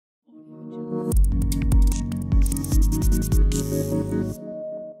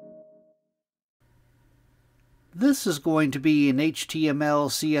This is going to be an HTML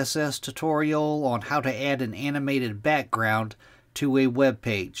CSS tutorial on how to add an animated background to a web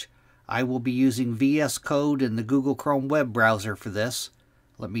page. I will be using VS Code in the Google Chrome web browser for this.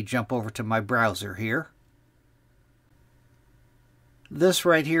 Let me jump over to my browser here. This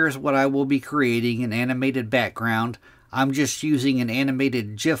right here is what I will be creating, an animated background. I'm just using an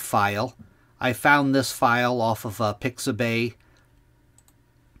animated GIF file. I found this file off of Pixabay.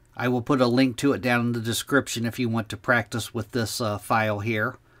 I will put a link to it down in the description if you want to practice with this file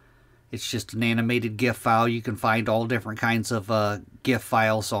here. It's just an animated GIF file. You can find all different kinds of GIF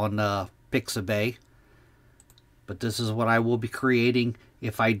files on Pixabay. But this is what I will be creating.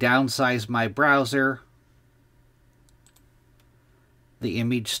 If I downsize my browser, the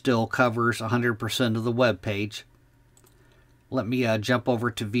image still covers 100% of the web page. Let me jump over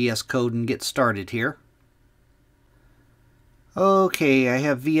to VS Code and get started here. Okay, I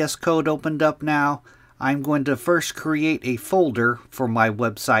have VS Code opened up now. I'm going to first create a folder for my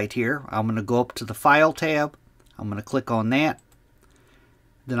website here. I'm going to go up to the File tab. I'm going to click on that.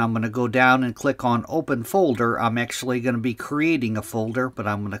 Then I'm going to go down and click on Open Folder. I'm actually going to be creating a folder, but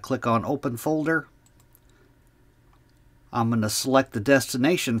I'm going to click on Open Folder. I'm going to select the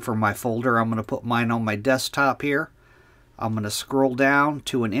destination for my folder. I'm going to put mine on my desktop here. I'm going to scroll down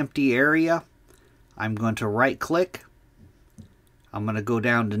to an empty area. I'm going to right click. I'm going to go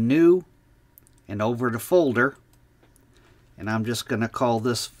down to New and over to Folder. And I'm just going to call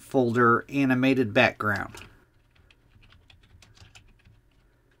this folder Animated Background.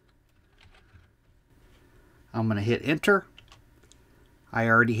 I'm going to hit Enter. I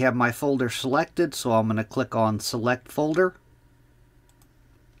already have my folder selected, so I'm going to click on Select Folder.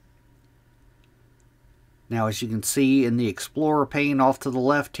 Now, as you can see in the Explorer pane off to the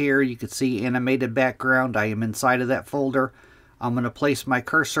left here, you can see Animated Background. I am inside of that folder. I'm going to place my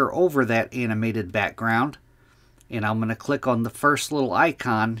cursor over that animated background, and I'm going to click on the first little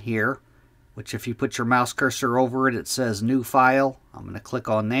icon here, which if you put your mouse cursor over it, it says New File. I'm going to click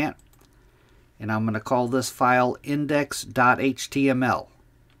on that. And I'm going to call this file index.html.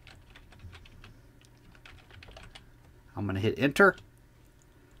 I'm going to hit Enter.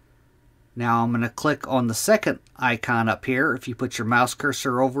 Now I'm going to click on the second icon up here. If you put your mouse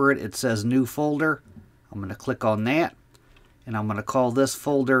cursor over it, it says New Folder. I'm going to click on that. And I'm going to call this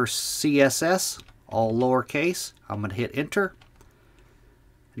folder CSS, all lowercase. I'm going to hit Enter.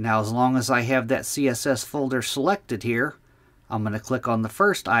 Now as long as I have that CSS folder selected here, I'm going to click on the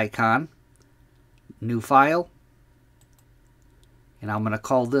first icon, New File, and I'm going to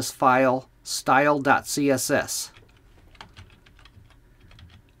call this file style.css.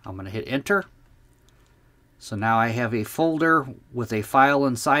 I'm going to hit Enter. So now I have a folder with a file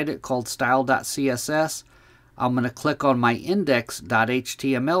inside it called style.css. I'm going to click on my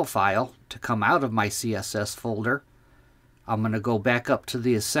index.html file to come out of my CSS folder. I'm going to go back up to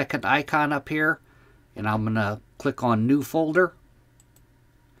the second icon up here, and I'm going to click on New Folder.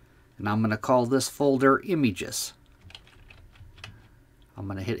 And I'm going to call this folder Images. I'm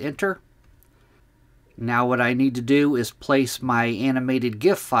going to hit Enter. Now what I need to do is place my animated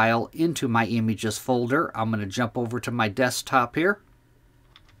GIF file into my Images folder. I'm going to jump over to my desktop here.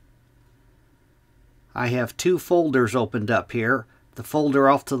 I have two folders opened up here. The folder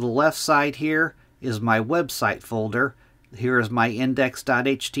off to the left side here is my website folder. Here is my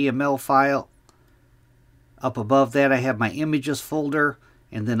index.html file. Up above that I have my Images folder.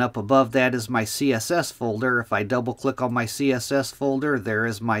 And then up above that is my CSS folder. If I double click on my CSS folder, there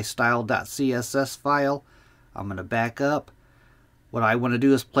is my style.css file. I'm going to back up. What I want to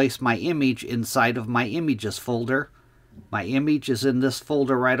do is place my image inside of my Images folder. My image is in this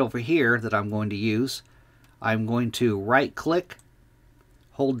folder right over here that I'm going to use. I'm going to right click,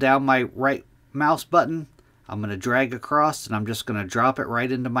 hold down my right mouse button. I'm going to drag across, and I'm just going to drop it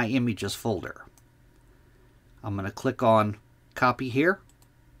right into my Images folder. I'm going to click on Copy here.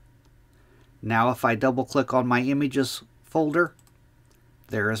 Now if I double click on my Images folder,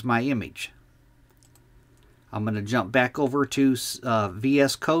 there is my image. I'm going to jump back over to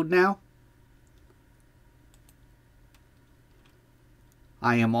VS Code now.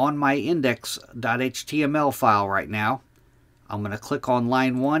 I am on my index.html file right now. I'm going to click on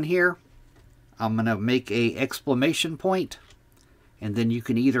line 1 here. I'm going to make an exclamation point, and then you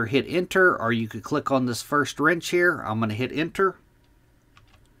can either hit Enter or you could click on this first wrench here. I'm going to hit Enter.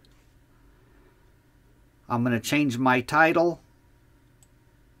 I'm going to change my title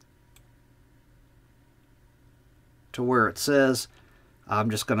to where it says,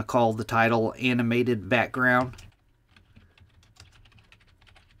 I'm just going to call the title Animated Background.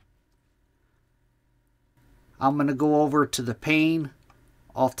 I'm going to go over to the pane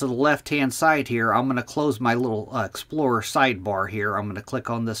off to the left hand side here. I'm going to close my little Explorer sidebar here. I'm going to click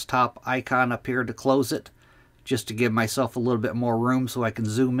on this top icon up here to close it, just to give myself a little bit more room so I can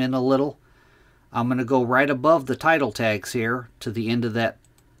zoom in a little. I'm going to go right above the title tags here to the end of that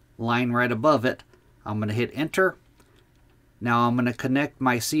line right above it. I'm going to hit enter. Now I'm going to connect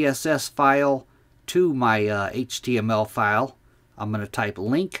my CSS file to my HTML file. I'm going to type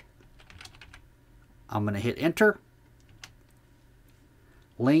link. I'm going to hit enter.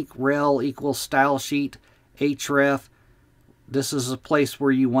 Link rel equals style sheet href. This is a place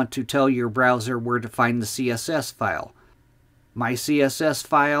where you want to tell your browser where to find the CSS file. My CSS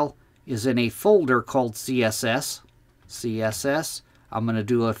file is in a folder called CSS. I'm going to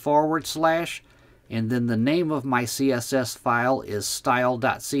do a /, and then the name of my CSS file is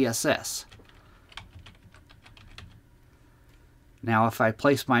style.css. Now if I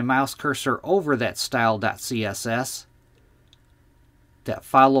place my mouse cursor over that style.css, that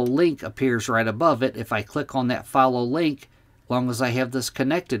follow link appears right above it. If I click on that follow link, as long as I have this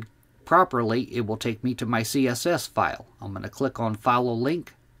connected properly, it will take me to my CSS file. I'm going to click on follow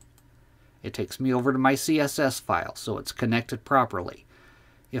link. It takes me over to my CSS file, so it's connected properly.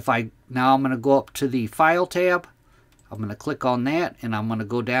 Now I'm going to go up to the File tab. I'm going to click on that, and I'm going to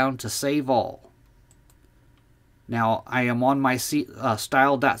go down to Save All. Now I am on my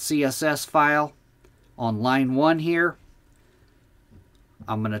style.css file. On line 1 here,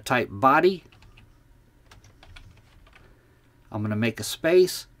 I'm going to type body. I'm going to make a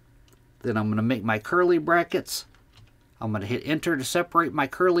space. Then I'm going to make my curly brackets. I'm going to hit enter to separate my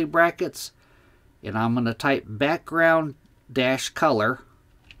curly brackets. And I'm going to type background dash color.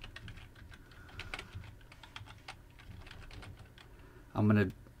 I'm going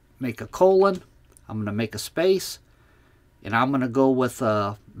to make a colon. I'm going to make a space. And I'm going to go with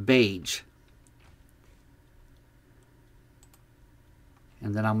beige.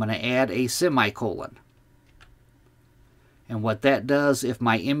 And then I'm going to add a semicolon. And what that does, if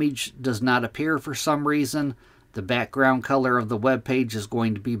my image does not appear for some reason, the background color of the web page is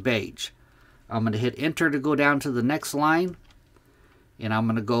going to be beige. I'm going to hit enter to go down to the next line. And I'm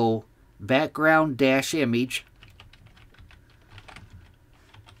going to go background dash image.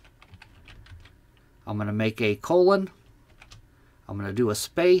 I'm going to make a colon. I'm going to do a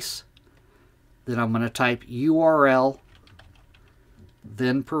space. Then I'm going to type URL.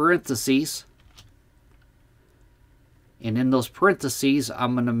 Then parentheses. And in those parentheses,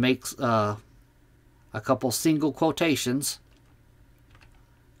 I'm going to make a couple single quotations.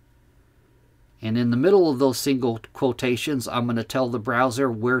 And in the middle of those single quotations, I'm going to tell the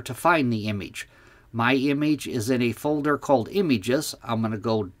browser where to find the image. My image is in a folder called Images. I'm going to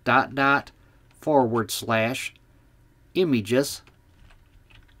go / images.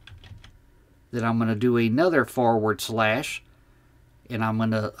 Then I'm going to do another / and I'm going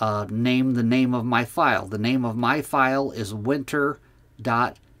to name the name of my file. The name of my file is winter.gif.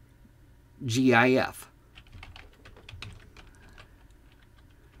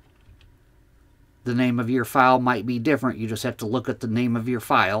 The name of your file might be different. You just have to look at the name of your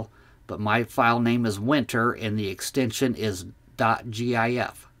file. But my file name is winter and the extension is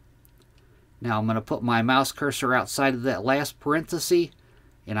 .gif. Now I'm going to put my mouse cursor outside of that last parenthesis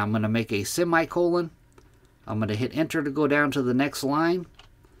and I'm going to make a semicolon. I'm going to hit enter to go down to the next line.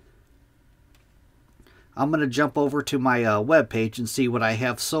 I'm going to jump over to my web page and see what I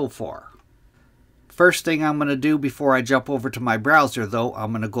have so far. First thing I'm going to do before I jump over to my browser though,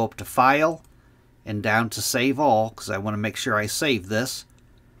 I'm going to go up to File and down to Save All because I want to make sure I save this.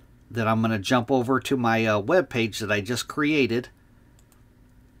 Then I'm going to jump over to my web page that I just created.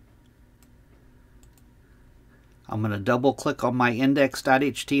 I'm going to double click on my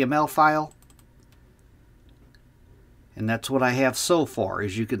index.html file. And that's what I have so far.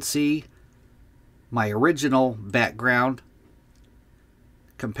 As you can see, my original background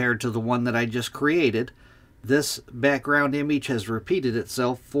compared to the one that I just created, this background image has repeated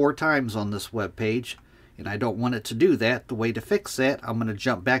itself 4 times on this web page, and I don't want it to do that. The way to fix that, I'm going to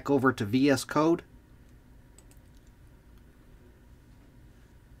jump back over to VS Code,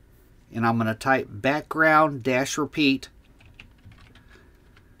 and I'm going to type background-repeat.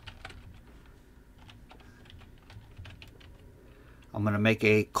 I'm going to make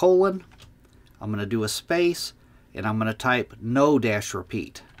a colon, I'm going to do a space, and I'm going to type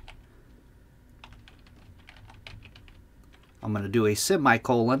no-repeat. I'm going to do a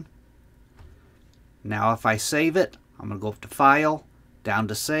semicolon. Now if I save it, I'm going to go up to File, down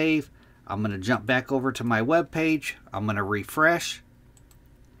to Save. I'm going to jump back over to my web page. I'm going to refresh.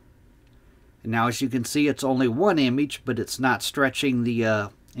 And now as you can see, it's only one image, but it's not stretching the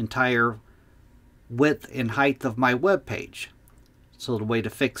entire width and height of my web page. So the way to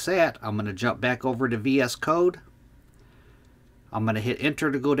fix that, I'm going to jump back over to VS Code. I'm going to hit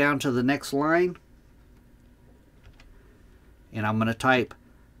enter to go down to the next line. And I'm going to type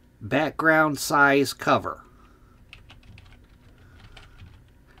background size cover.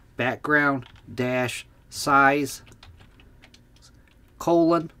 Background dash size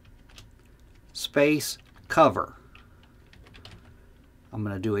colon space cover. I'm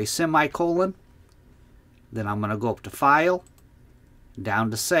going to do a semicolon. Then I'm going to go up to File, down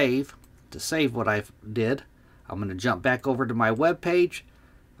to Save what I did. I'm going to jump back over to my web page.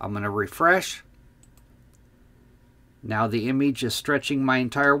 I'm going to refresh. Now the image is stretching my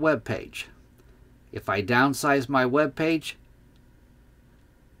entire web page. If I downsize my web page,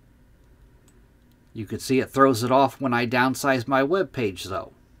 you can see it throws it off when I downsize my web page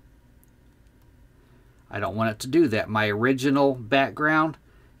though. I don't want it to do that. My original background,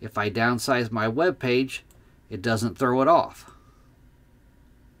 if I downsize my web page, it doesn't throw it off.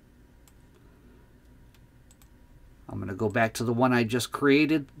 I'm going to go back to the one I just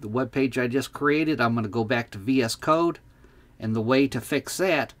created, the web page I just created. I'm going to go back to VS Code, and the way to fix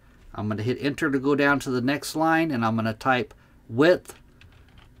that, I'm going to hit enter to go down to the next line, and I'm going to type width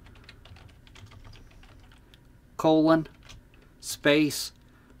colon space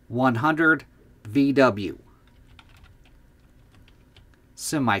 100 VW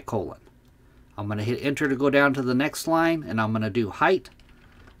semicolon. I'm going to hit enter to go down to the next line, and I'm going to do height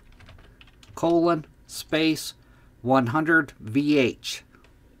colon space 100 VH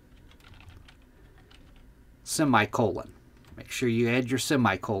semicolon. Make sure you add your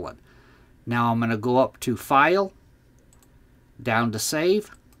semicolon. Now I'm going to go up to File, down to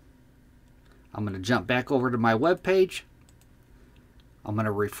Save. I'm going to jump back over to my web page. I'm going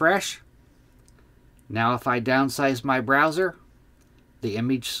to refresh. Now if I downsize my browser, the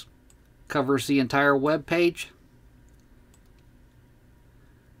image covers the entire web page.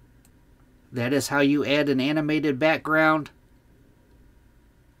 That is how you add an animated background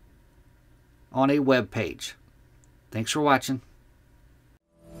on a web page. Thanks for watching.